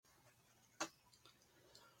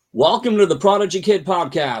Welcome to the Prodigy Kid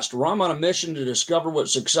Podcast, where I'm on a mission to discover what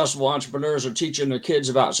successful entrepreneurs are teaching their kids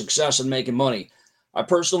about success and making money. I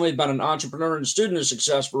personally have been an entrepreneur and student of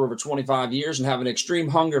success for over 25 years and have an extreme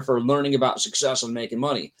hunger for learning about success and making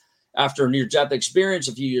money. After a near-death experience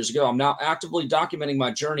a few years ago, I'm now actively documenting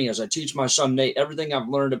my journey as I teach my son Nate everything I've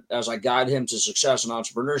learned as I guide him to success and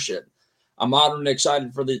entrepreneurship. I'm honored and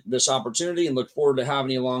excited for this opportunity and look forward to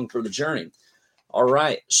having you along for the journey. All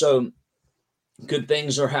right, so good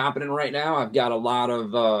things are happening right now. I've got a lot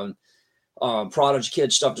of Prodigy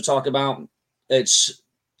Kid stuff to talk about.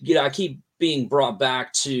 I keep being brought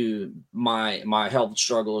back to my health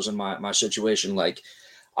struggles and my situation.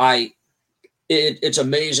 It's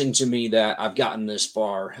amazing to me that I've gotten this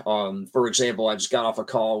far. For example, I just got off a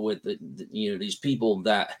call with these people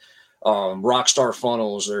that Rockstar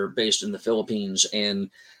Funnels. They're based in the Philippines, and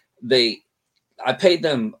I paid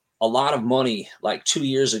them a lot of money like 2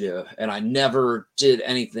 years ago, and I never did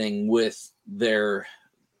anything with their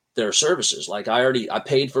services. Like I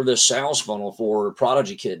paid for this sales funnel for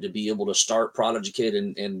Prodigy Kid to be able to start Prodigy Kid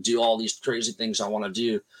and do all these crazy things I want to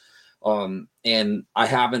do. And I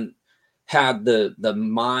haven't had the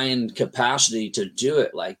mind capacity to do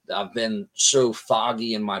it. Like I've been so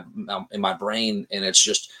foggy in my brain, and it's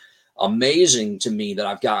just amazing to me that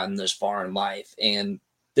I've gotten this far in life. And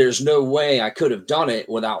there's no way I could have done it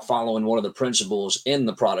without following one of the principles in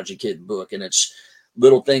the Prodigy Kid book. And it's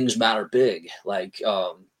little things matter big. Like,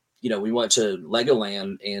 we went to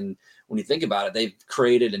Legoland, and when you think about it, they've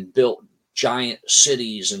created and built giant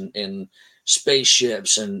cities and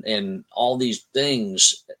spaceships and all these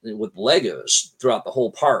things with Legos throughout the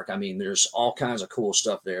whole park. I mean, there's all kinds of cool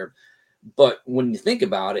stuff there. But when you think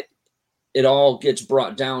about it, it all gets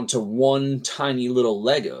brought down to one tiny little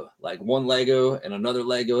Lego, like one Lego and another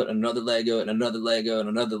Lego and another Lego and another Lego and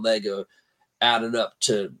another Lego added up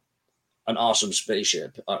to an awesome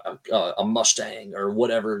spaceship, a Mustang or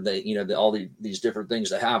whatever these different things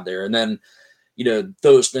they have there. And then,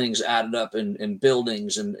 those things added up in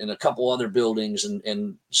buildings and a couple other buildings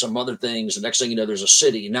and some other things. The next thing you know, there's a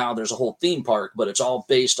city. Now there's a whole theme park, but it's all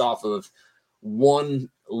based off of one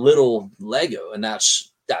little Lego, and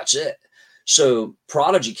that's it. So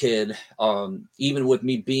Prodigy Kid, even with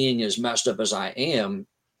me being as messed up as I am,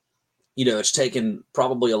 it's taken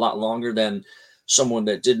probably a lot longer than someone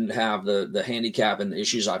that didn't have the handicap and the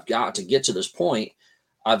issues I've got to get to this point.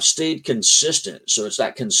 I've stayed consistent. So it's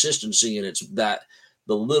that consistency, and it's that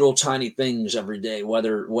the little tiny things every day,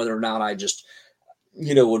 whether or not I just,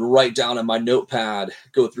 would write down in my notepad,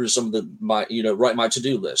 go through some of write my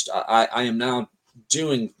to-do list. I am now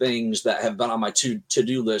doing things that have been on my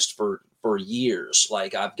to-do list for years.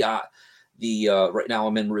 Like I've got right now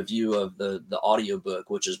I'm in review of the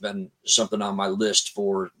audiobook, which has been something on my list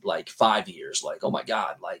for like 5 years. Like, oh my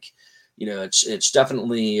God, like, it's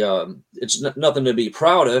definitely, nothing to be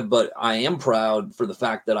proud of, but I am proud for the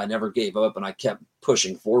fact that I never gave up and I kept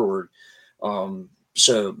pushing forward.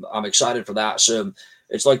 So I'm excited for that. So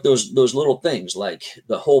it's like those little things, like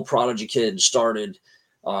the whole Prodigy Kid started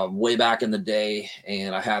way back in the day,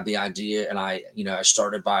 and I had the idea, and I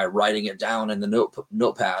started by writing it down in the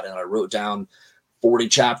notepad, and I wrote down 40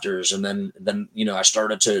 chapters, and then I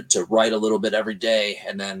started to write a little bit every day,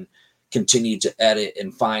 and then continued to edit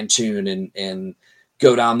and fine tune and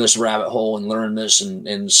go down this rabbit hole and learn this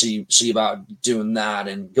and see about doing that,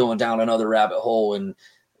 and going down another rabbit hole and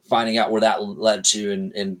finding out where that led to,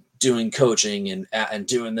 and doing coaching and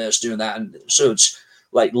doing this, doing that. And so it's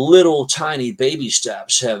like little tiny baby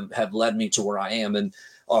steps have led me to where I am. And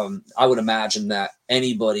I would imagine that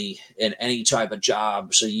anybody in any type of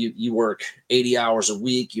job, so you work 80 hours a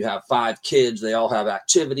week, you have 5 kids, they all have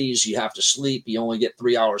activities, you have to sleep, you only get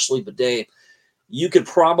 3 hours sleep a day. You could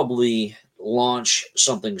probably launch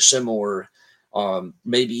something similar,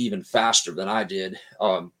 maybe even faster than I did,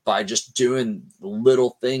 by just doing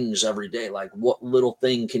little things every day. Like, what little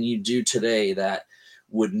thing can you do today that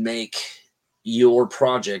would make your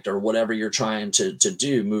project or whatever you're trying to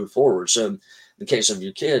do move forward? So in the case of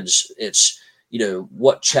your kids, it's,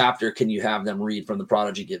 what chapter can you have them read from the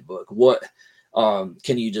Prodigy Kid book? What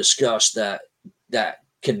can you discuss that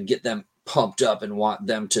can get them pumped up and want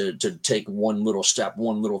them to take one little step,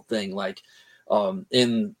 one little thing? Like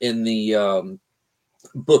in the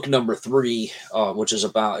book number 3, which is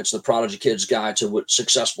it's the Prodigy Kid's Guide to What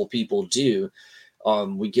Successful People Do.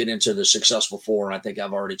 We get into the successful 4, and I think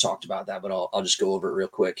I've already talked about that, but I'll just go over it real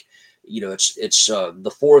quick. It's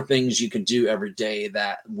the 4 things you can do every day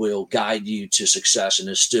that will guide you to success and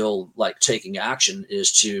is still like taking action,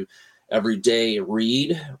 is to every day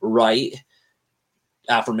read, write,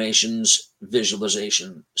 affirmations,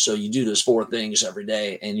 visualization. So you do those 4 things every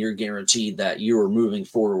day, and you're guaranteed that you are moving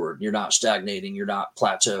forward. You're not stagnating. You're not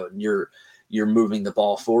plateaued. You're moving the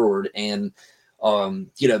ball forward. And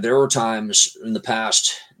there were times in the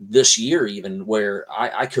past, this year even, where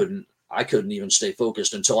I couldn't even stay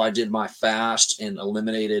focused until I did my fast and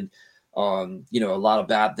eliminated a lot of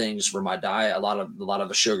bad things for my diet, a lot of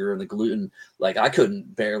the sugar and the gluten. Like I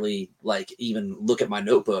couldn't barely like even look at my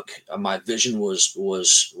notebook. My vision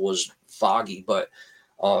was foggy, but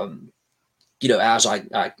as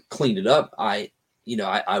I cleaned it up, I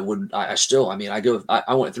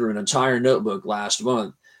went through an entire notebook last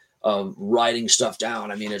month of writing stuff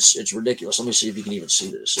down. I mean, it's ridiculous. Let me see if you can even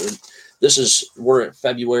see this. So we're at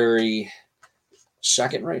February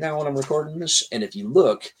 2nd right now when I'm recording this. And if you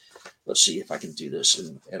look, let's see if I can do this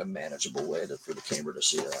in a manageable way for the camera to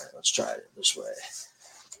see. All right, let's try it this way.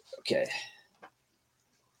 Okay.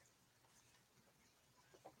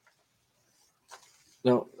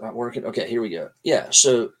 No, not working. Okay, here we go. Yeah,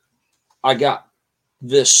 so I got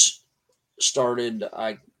this started.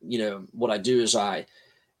 What I do is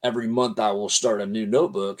every month I will start a new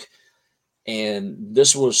notebook, and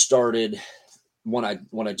this was started when I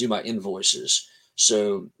do my invoices.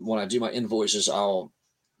 So when I do my invoices, I'll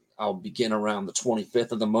begin around the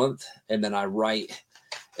 25th of the month, and then I write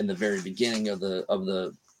in the very beginning of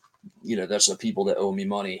the that's the people that owe me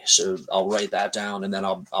money. So I'll write that down, and then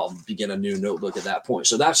I'll begin a new notebook at that point.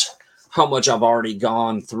 So that's how much I've already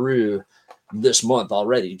gone through this month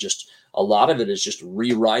already. Just a lot of it is just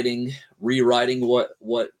rewriting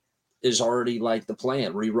what is already like the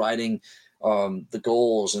plan, rewriting the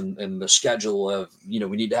goals and the schedule of, we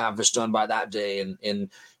need to have this done by that day. And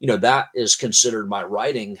that is considered my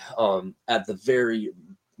writing at the very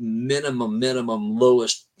minimum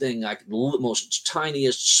lowest thing, most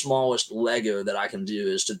tiniest, smallest Lego that I can do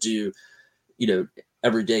is to do,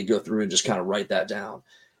 every day go through and just kind of write that down.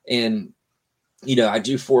 And, I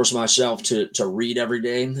do force myself to read every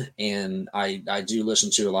day, and I do listen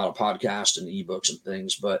to a lot of podcasts and ebooks and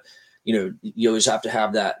things, but, you always have to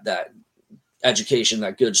have that education,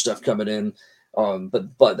 that good stuff coming in.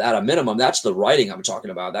 But at a minimum, that's the writing I'm talking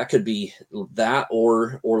about. That could be that,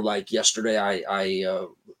 or like yesterday, I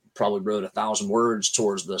probably wrote 1,000 words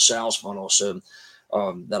towards the sales funnel. So,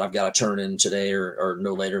 that I've got to turn in today or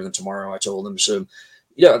no later than tomorrow, I told them. So,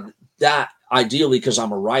 that ideally, because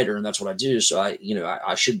I'm a writer and that's what I do. So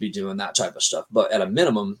I should be doing that type of stuff, but at a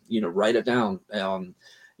minimum, write it down.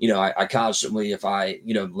 I constantly, if I,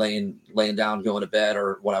 laying down, going to bed,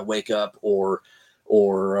 or when I wake up, or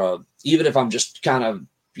even if I'm just kind of,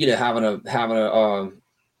 having a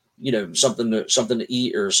something to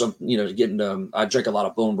eat or something, getting, I drink a lot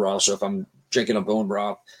of bone broth. So if I'm drinking a bone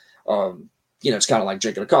broth, it's kind of like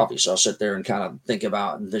drinking a coffee. So I'll sit there and kind of think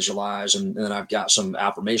about and visualize. And then I've got some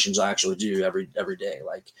affirmations I actually do every day.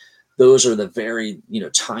 Like those are the very,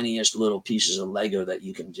 tiniest little pieces of Lego that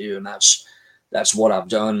you can do. And that's what I've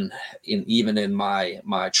done even in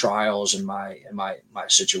my trials and my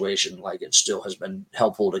situation. Like it still has been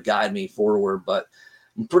helpful to guide me forward, but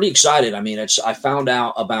I'm pretty excited. I mean, I found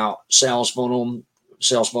out about sales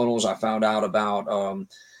funnels. I found out about,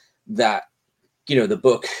 that, the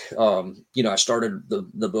book, I started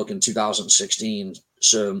the book in 2016.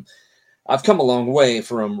 So I've come a long way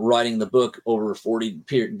from writing the book over a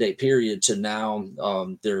 40-day period to now.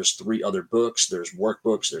 There's 3 other books. There's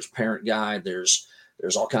workbooks. There's parent guide. There's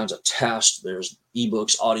all kinds of tests. There's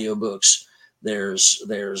ebooks, audiobooks. There's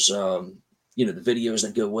the videos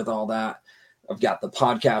that go with all that. I've got the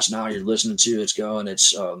podcast now you're listening to. It's going.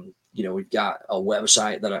 It's we've got a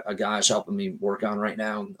website that a guy's helping me work on right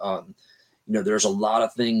now. There's a lot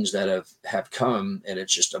of things that have come, and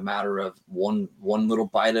it's just a matter of one little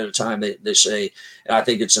bite at a time. They say, and I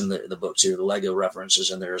think it's in the book too, the Lego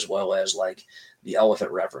references in there, as well as like the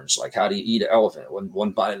elephant reference. Like, how do you eat an elephant?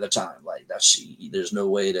 One bite at a time. Like there's no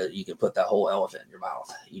way you can put that whole elephant in your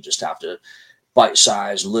mouth. You just have to bite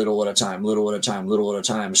size, little at a time.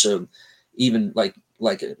 So even like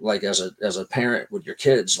as a parent with your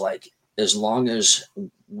kids, like as long as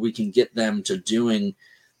we can get them to doing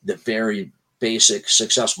the very basic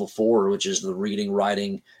successful 4, which is the reading,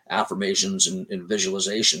 writing, affirmations, and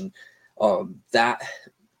visualization, that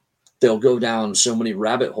they'll go down so many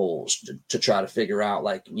rabbit holes to try to figure out,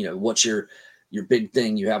 like, what's your big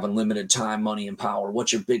thing. You have unlimited time, money, and power.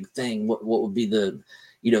 What's your big thing? What would be the,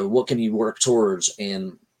 what can you work towards?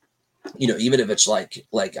 And, even if it's like,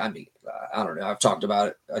 I mean, I don't know, I've talked about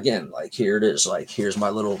it again, like, here it is, like, here's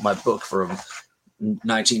my book from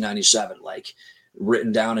 1997, like,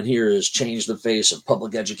 written down in here is change the face of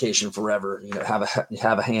public education forever.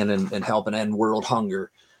 Have a hand in helping end world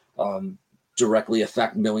hunger. directly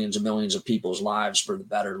affect millions and millions of people's lives for the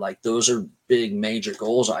better. Like those are big, major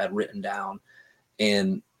goals I had written down.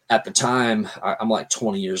 And at the time, I'm like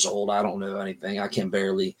 20 years old. I don't know anything. I can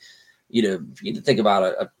barely, you think about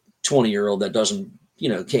a 20-year-old that doesn't,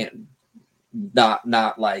 can't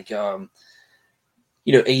not like, ADD,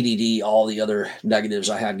 all the other negatives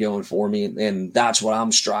I had going for me. And that's what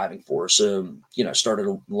I'm striving for. So, I started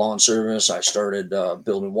a lawn service. I started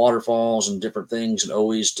building waterfalls and different things, and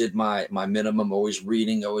always did my minimum, always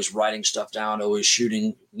reading, always writing stuff down, always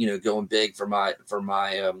shooting, going big for my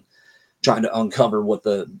trying to uncover what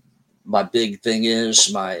my big thing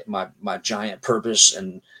is, my giant purpose.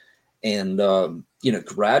 And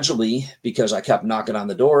gradually, because I kept knocking on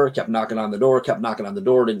the door, didn't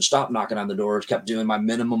stop knocking on the door, kept doing my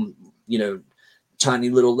minimum,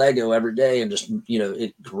 tiny little Lego every day. And just,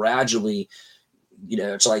 it gradually,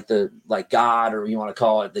 it's like God, or you want to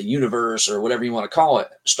call it the universe or whatever you want to call it,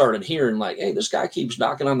 started hearing like, hey, this guy keeps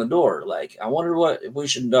knocking on the door. Like, I wonder if we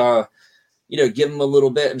should, give him a little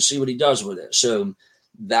bit and see what he does with it. So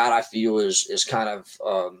that I feel is kind of,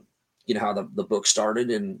 how the book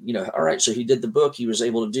started. And, all right, so he did the book, he was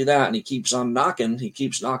able to do that, and he keeps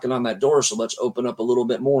knocking on that door. So let's open up a little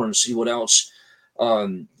bit more and see what else,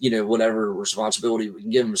 whatever responsibility we can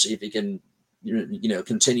give him, see if he can,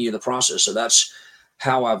 continue the process. So that's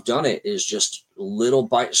how I've done it, is just little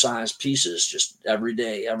bite-sized pieces, just every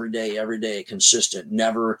day, consistent,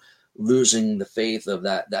 never losing the faith of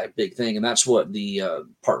that big thing. And that's what the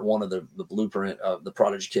part one of the blueprint of the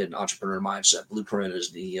Prodigy Kid and Entrepreneur Mindset Blueprint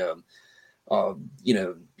is. The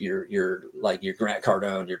your like your Grant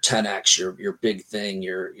Cardone, your 10X, your big thing,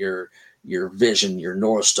 your vision, your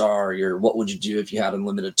North Star, your what would you do if you had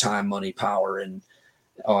unlimited time, money, power. And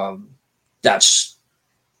that's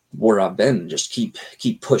where I've been. Just keep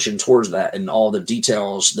pushing towards that. And all the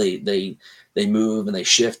details, they move and they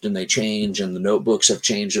shift and they change, and the notebooks have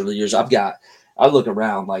changed over the years. I look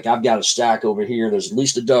around, like I've got a stack over here. There's at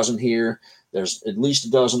least a dozen here. There's at least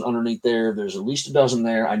a dozen underneath there. There's at least a dozen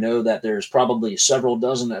there. I know that there's probably several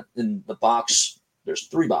dozen in the box. There's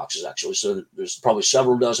 3 boxes actually. So there's probably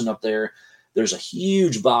several dozen up there. There's a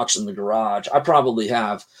huge box in the garage. I probably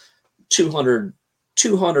have 200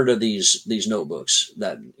 of these notebooks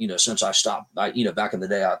that, since I stopped, back in the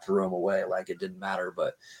day, I threw them away. Like it didn't matter,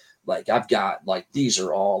 but like I've got, like, these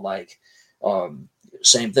are all like,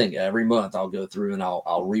 same thing. Every month I'll go through and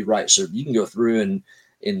I'll rewrite. So you can go through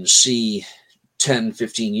and see 10,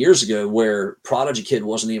 15 years ago where Prodigy Kid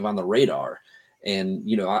wasn't even on the radar. And,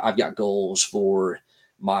 I've got goals for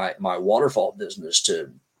my waterfall business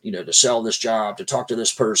to sell this job, to talk to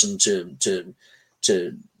this person, to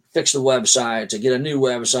fix the website, to get a new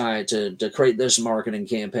website, to create this marketing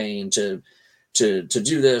campaign, to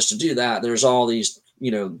do this, to do that. There's all these,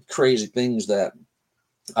 crazy things that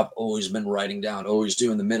I've always been writing down, always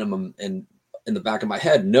doing the minimum, and in the back of my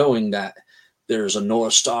head, knowing that there's a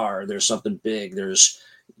North Star, there's something big. There's,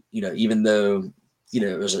 even though,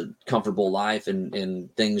 it was a comfortable life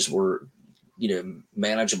and things were,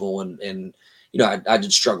 manageable and I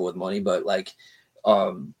did struggle with money, but like,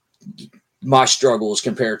 my struggles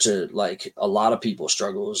compared to like a lot of people's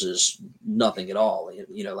struggles is nothing at all.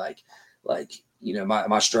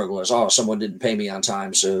 My struggle is, someone didn't pay me on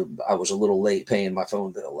time, so I was a little late paying my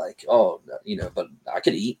phone bill. Like, but I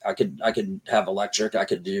could eat, I could have electric, I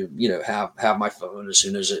could do, have my phone as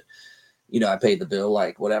soon as it, I paid the bill,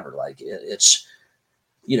 like whatever. Like it's,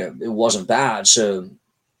 it wasn't bad. So,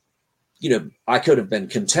 I could have been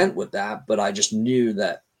content with that, but I just knew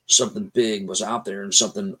that something big was out there and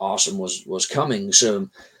something awesome was coming. So,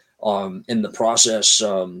 in the process,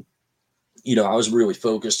 I was really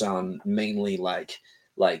focused on mainly like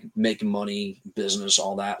making money, business,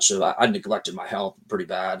 all that. So I neglected my health pretty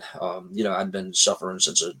bad. I'd been suffering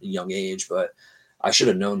since a young age, but I should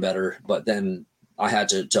have known better. But then I had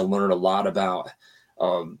to learn a lot about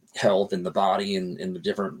health and the body and the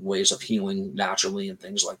different ways of healing naturally and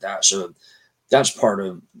things like that. So that's part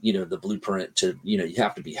of, the blueprint to, you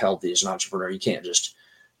have to be healthy as an entrepreneur. You can't just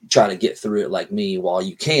try to get through it like me. While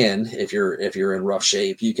you can, if you're in rough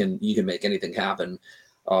shape, you can make anything happen.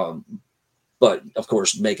 But of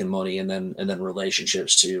course, making money and then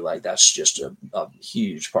relationships too, like that's just a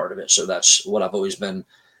huge part of it. So that's what I've always been,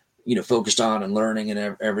 focused on and learning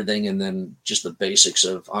and everything. And then just the basics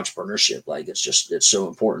of entrepreneurship. Like it's so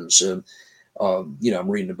important. So, I'm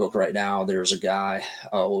reading a book right now. There's a guy,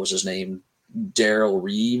 what was his name? Daryl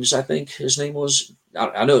Reeves, I think his name was.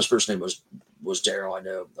 I know his first name was Daryl. I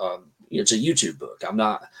know it's a YouTube book. I'm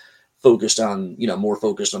not focused on, more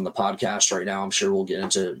focused on the podcast right now. I'm sure we'll get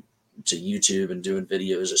into YouTube and doing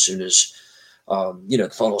videos as soon as,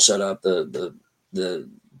 the funnel set up, the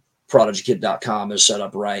prodigykid.com is set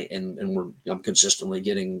up right, and I'm consistently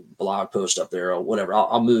getting blog posts up there or whatever.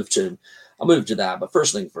 I'll move to that. But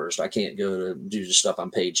first thing first, I can't go to do stuff on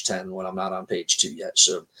page 10 when I'm not on page 2 yet.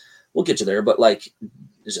 So we'll get to there. But like,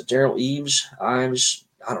 is it Daryl Ives?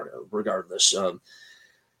 I don't know. Regardless,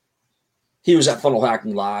 he was at Funnel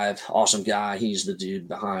Hacking Live. Awesome guy. He's the dude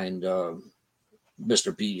behind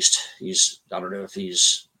Mr. Beast. I don't know if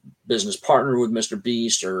he's business partner with Mr.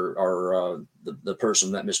 Beast or the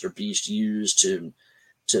person that Mr. Beast used to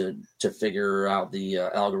figure out the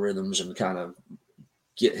algorithms and kind of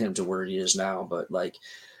get him to where he is now. But like,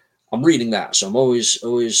 I'm reading that, so I'm always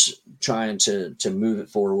trying to move it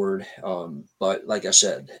forward. But like I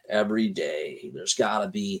said, every day there's got to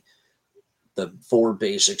be the 4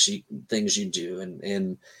 basics things you do,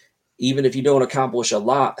 and even if you don't accomplish a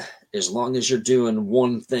lot, as long as you're doing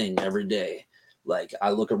one thing every day. Like, I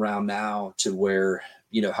look around now to where,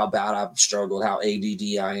 how bad I've struggled, how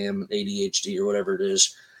ADD I am, ADHD or whatever it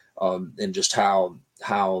is, and just how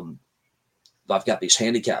I've got these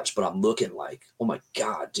handicaps, but I'm looking like, oh my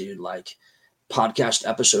God, dude, like podcast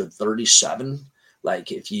episode 37.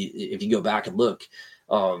 Like if you go back and look,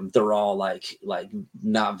 they're all like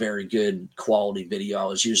not very good quality video. I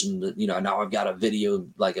was using now I've got a video,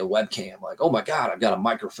 like a webcam, like, oh my God, I've got a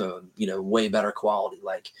microphone, way better quality,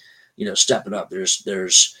 like, stepping up.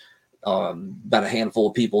 There's about a handful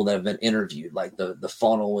of people that have been interviewed. Like the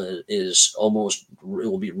funnel is almost, it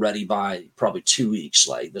will be ready by probably 2 weeks.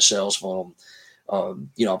 Like the sales funnel, I'll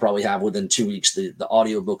probably have within 2 weeks, the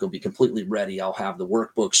audio book will be completely ready. I'll have the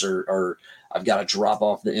workbooks or I've got to drop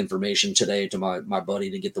off the information today to my buddy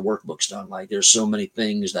to get the workbooks done. Like there's so many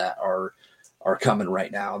things that are coming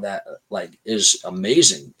right now that like is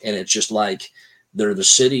amazing. And it's just like, they're the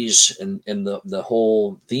cities and the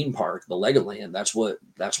whole theme park, the Legoland. That's what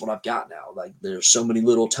I've got now. Like there's so many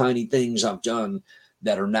little tiny things I've done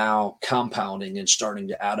that are now compounding and starting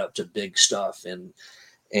to add up to big stuff. And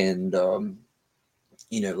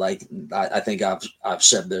like I think I've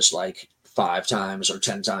said this like 5 times or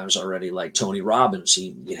 10 times already. Like Tony Robbins,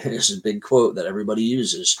 he has a big quote that everybody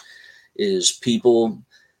uses is people,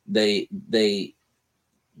 they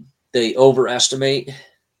overestimate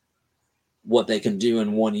what they can do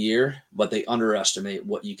in 1 year, but they underestimate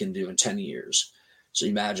what you can do in 10 years. So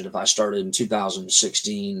imagine if I started in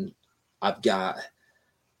 2016, I've got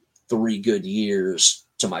 3 good years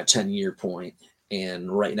to my 10-year point.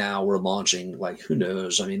 And right now we're launching, like, who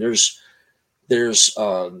knows? I mean, there's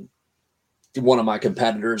one of my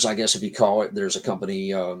competitors, I guess, if you call it, there's a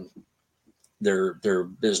company, their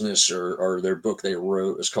business or their book they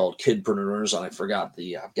wrote is called Kidpreneurs. And I've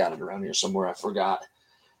got it around here somewhere. I forgot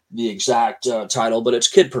the exact title, but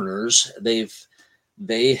it's Kidpreneurs.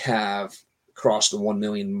 They have crossed the 1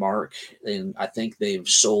 million mark, and I think they've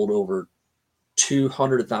sold over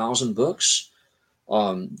 200,000 books.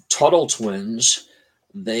 Tuttle Twins,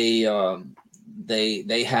 they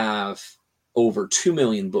have over 2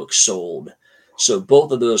 million books sold. So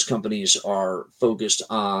both of those companies are focused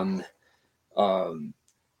on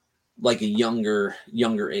like a younger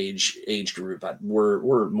age group.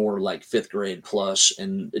 We're more like 5th grade plus,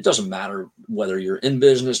 and it doesn't matter whether you're in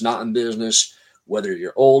business, not in business, whether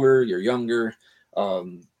you're older, you're younger.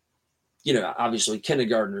 Obviously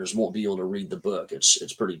kindergartners won't be able to read the book.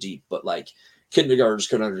 It's pretty deep, but like kindergartners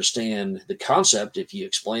can understand the concept if you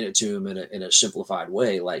explain it to them in a simplified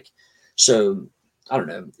way. Like, so I don't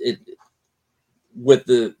know, with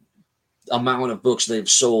the amount of books they've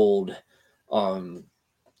sold,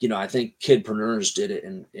 I think Kidpreneurs did it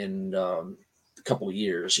in a couple of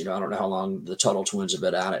years. I don't know how long the Tuttle Twins have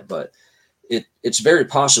been at it, but it's very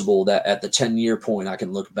possible that at the 10-year point, I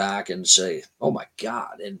can look back and say, oh my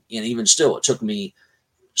God. And even still, it took me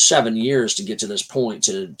 7 years to get to this point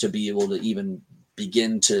to be able to even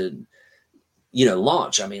begin to,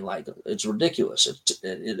 launch. I mean, like, it's ridiculous.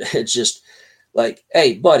 It's just like,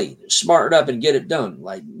 hey, buddy, smarten up and get it done.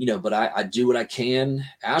 Like, but I do what I can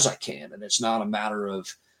as I can. And it's not a matter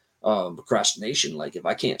of procrastination. Like if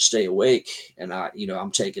I can't stay awake and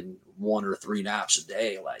I'm taking 1 or 3 naps a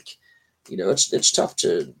day, like, it's tough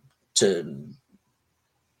to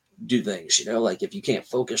do things, like if you can't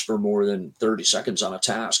focus for more than 30 seconds on a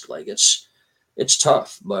task, like it's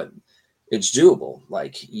tough, but it's doable.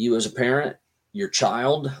 Like you as a parent, your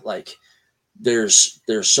child, like there's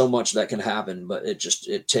so much that can happen, but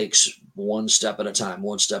it takes one step at a time.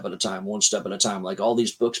 Like all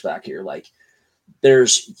these books back here, like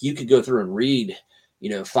you could go through and read,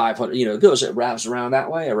 500, it wraps around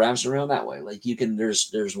that way. Like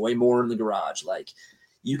there's way more in the garage. Like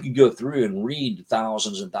you could go through and read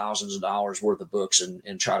thousands and thousands of dollars worth of books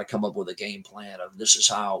and try to come up with a game plan of this is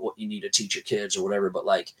what you need to teach your kids or whatever. But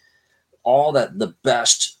like all that, the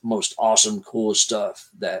best, most awesome, coolest stuff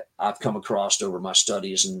that I've come across over my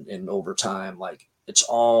studies and over time, like it's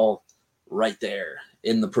all right there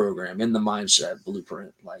in the program, in the mindset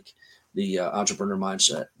blueprint, like the entrepreneur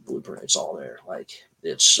mindset blueprint. It's all there. Like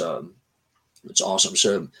it's awesome.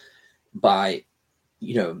 So by,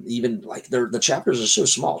 even like the chapters are so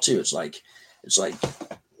small too. It's like,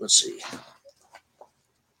 let's see,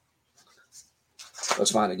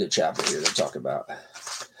 let's find a good chapter here to talk about.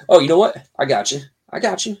 Oh, you know what? I got you.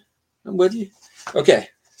 I'm with you. Okay.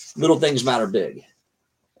 Little things matter big.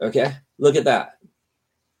 Okay. Look at that.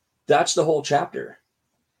 That's the whole chapter.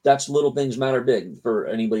 That's little things matter big for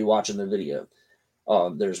anybody watching the video.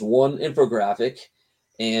 There's one infographic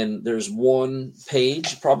and there's one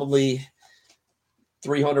page, probably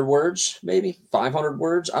 300 words, maybe 500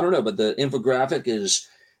 words. I don't know. But the infographic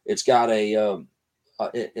it's got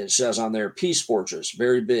it says on there, Peace Fortress,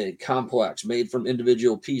 very big, complex, made from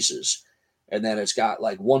individual pieces. And then it's got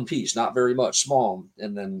like one piece, not very much, small.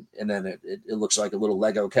 And then it looks like a little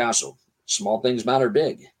Lego castle. Small things matter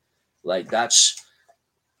big. Like that's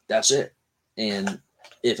it. And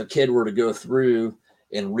if a kid were to go through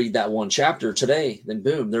and read that one chapter today, then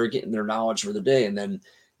boom, they're getting their knowledge for the day. And then,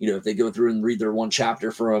 if they go through and read their one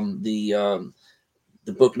chapter from the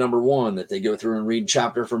book number 1, that they go through and read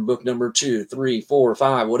chapter from book number 2, 3, 4,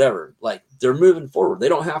 5, whatever, like they're moving forward. They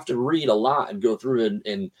don't have to read a lot and go through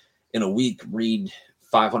and in a week read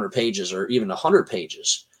 500 pages or even 100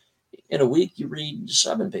 pages. In a week, you read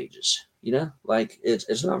 7 pages, like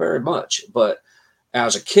it's not very much. But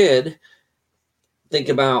as a kid, think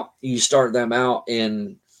about, you start them out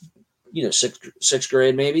in, sixth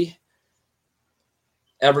grade, maybe.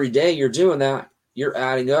 Every day you're doing that, you're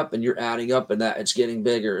adding up and and that it's getting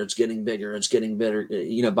bigger. It's getting bigger.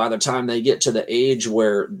 By the time they get to the age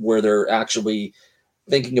where they're actually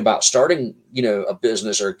thinking about starting, a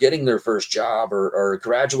business or getting their first job or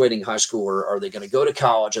graduating high school, or are they going to go to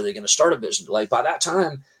college? Are they going to start a business? Like by that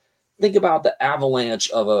time, think about the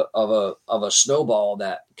avalanche of a snowball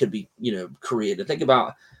that could be, created. Think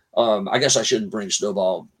about, I guess I shouldn't bring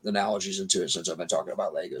snowball analogies into it since I've been talking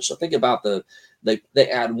about Legos. So think about they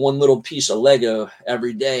add one little piece of Lego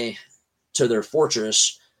every day to their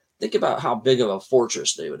fortress. Think about how big of a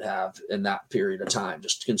fortress they would have in that period of time,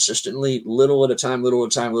 just consistently, little at a time.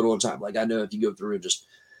 Like I know if you go through and just,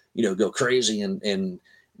 go crazy and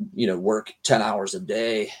work 10 hours a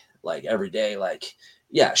day, like every day, like,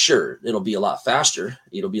 yeah, sure, it'll be a lot faster.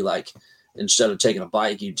 It'll be like, instead of taking a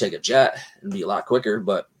bike, you take a jet and be a lot quicker,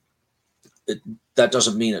 but that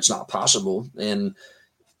doesn't mean it's not possible. And,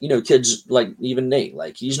 kids like even Nate,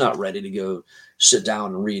 like he's not ready to go sit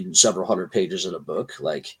down and read several hundred pages in a book.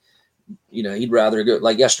 Like, he'd rather go,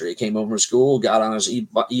 like yesterday, he came home from school, got on his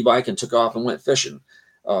e-bike and took off and went fishing.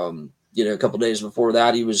 A couple of days before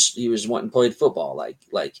that, he was wanting to play football.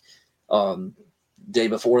 Day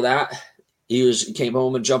before that, he came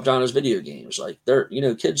home and jumped on his video games. Like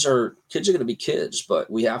kids are going to be kids, but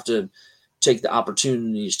we have to take the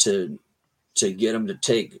opportunities to get them to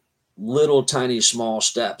take little tiny small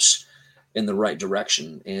steps in the right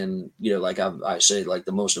direction. And like I say, like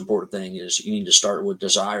the most important thing is you need to start with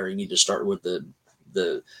desire. You need to start with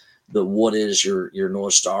the what is your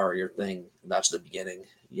North Star, your thing. That's the beginning.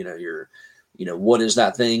 What is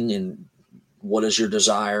that thing, and what is your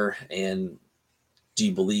desire, and do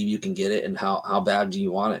you believe you can get it, and how bad do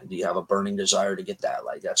you want it? Do you have a burning desire to get that?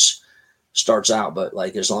 Like that's starts out, but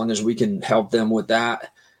like as long as we can help them with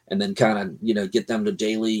that, and then kind of get them to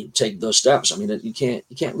daily take those steps. I mean, you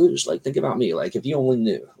can't lose. Like think about me. Like if you only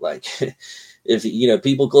knew, like if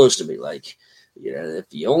people close to me, like if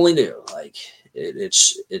you only knew, like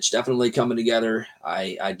it's definitely coming together.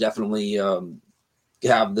 I definitely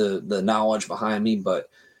have the knowledge behind me, but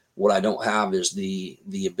what I don't have is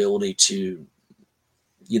the ability to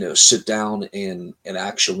sit down and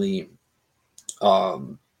actually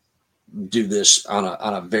do this on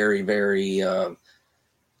a very, very,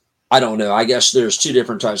 I don't know. I guess there's 2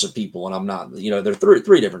 different types of people, and I'm not, there are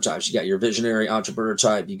three different types. You got your visionary entrepreneur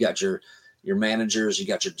type. You got your managers, you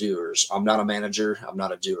got your doers. I'm not a manager. I'm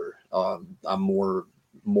not a doer. I'm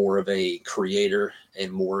more of a creator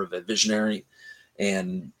and more of a visionary.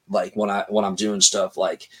 And like when I'm doing stuff,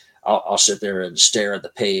 like I'll sit there and stare at the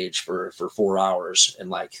page for 4 hours and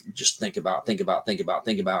like just think about,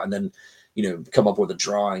 and then come up with a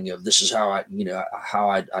drawing of this is how I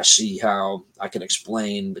see how I can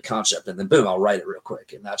explain the concept, and then boom, I'll write it real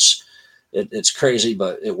quick. And that's it's crazy,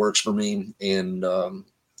 but it works for me. And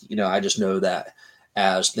I just know that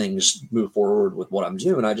as things move forward with what I'm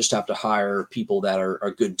doing, I just have to hire people that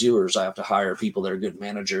are good doers. I have to hire people that are good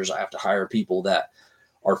managers. I have to hire people that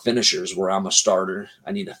are finishers where I'm a starter.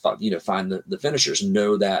 I need to find the finishers and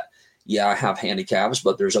know that, yeah, I have handicaps,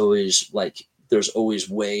 but there's always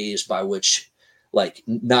ways by which, like,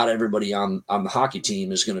 not everybody on the hockey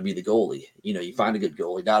team is going to be the goalie. You find a good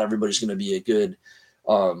goalie. Not everybody's going to be a good,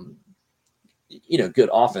 good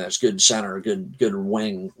offense, good center, good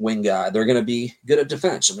wing guy. They're going to be good at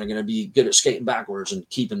defense, and they're going to be good at skating backwards and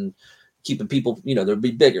keeping people. They'll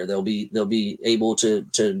be bigger. They'll be able to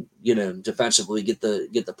defensively get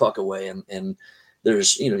the puck away. And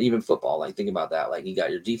there's even football. Like, think about that. Like, you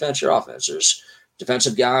got your defense, your offense. There's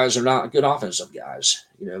defensive guys are not good offensive guys.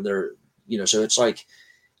 They're so it's like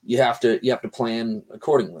you have to plan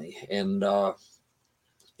accordingly. And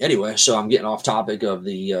anyway, so I'm getting off topic of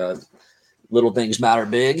the little things matter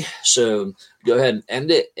big. So go ahead and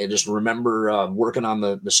end it. And just remember, working on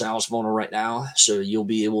the sales funnel right now. So you'll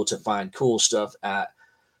be able to find cool stuff at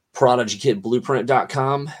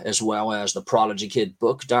prodigykidblueprint.com as well as the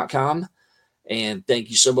prodigykidbook.com. And thank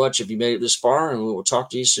you so much if you made it this far, and we will talk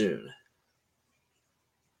to you soon.